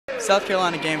South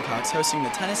Carolina Gamecocks hosting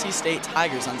the Tennessee State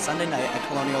Tigers on Sunday night at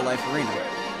Colonial Life Arena.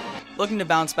 Looking to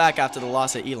bounce back after the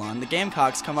loss at Elon, the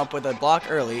Gamecocks come up with a block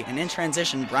early, and in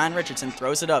transition, Brian Richardson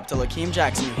throws it up to Lakeem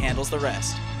Jackson, who handles the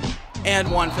rest.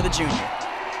 And one for the junior.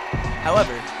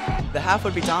 However, the half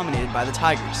would be dominated by the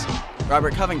Tigers.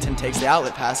 Robert Covington takes the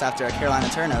outlet pass after a Carolina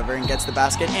turnover and gets the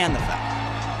basket and the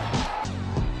foul.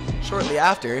 Shortly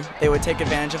after, they would take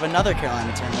advantage of another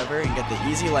Carolina turnover and get the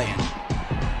easy lay-in.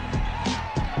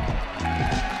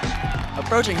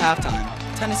 Approaching halftime,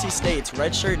 Tennessee State's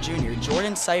redshirt junior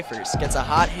Jordan Cyphers gets a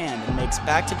hot hand and makes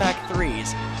back-to-back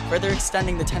threes, further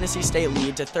extending the Tennessee State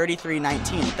lead to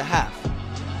 33-19 at the half.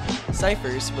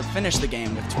 Cyphers would finish the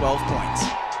game with 12 points.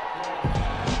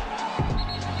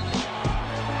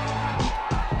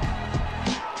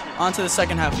 On to the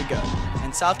second half we go,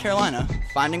 and South Carolina,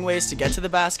 finding ways to get to the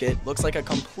basket, looks like a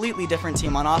completely different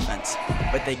team on offense,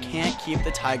 but they can't keep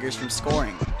the Tigers from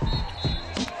scoring.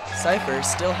 Cyphers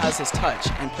still has his touch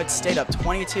and puts State up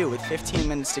 22 with 15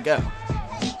 minutes to go.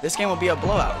 This game will be a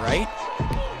blowout, right?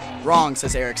 Wrong,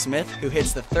 says Eric Smith, who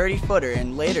hits the 30-footer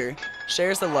and later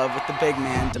shares the love with the big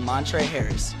man DeMontre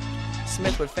Harris.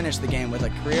 Smith would finish the game with a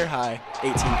career-high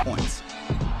 18 points.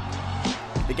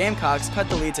 The Gamecocks cut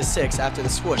the lead to 6 after the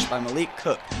swoosh by Malik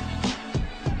Cook.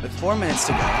 With 4 minutes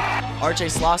to go, R.J.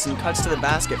 Slauson cuts to the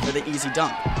basket for the easy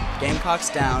dunk. Gamecocks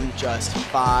down just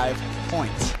 5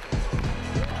 points.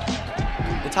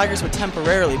 The Tigers would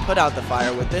temporarily put out the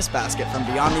fire with this basket from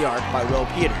beyond the arc by Will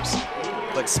Peters.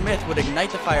 But Smith would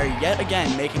ignite the fire yet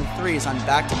again, making threes on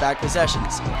back-to-back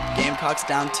possessions. Gamecocks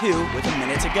down 2 with a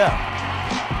minute to go.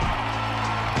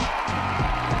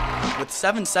 With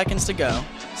 7 seconds to go,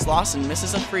 Slauson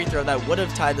misses a free throw that would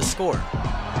have tied the score.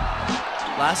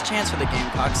 Last chance for the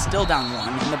Gamecocks, still down 1,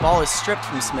 and the ball is stripped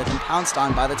from Smith and pounced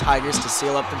on by the Tigers to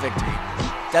seal up the victory.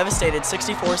 Devastated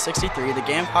 64-63, the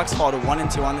Gamecocks fall to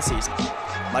 1-2 on the season.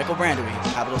 Michael Brandery,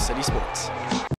 Capital City Sports.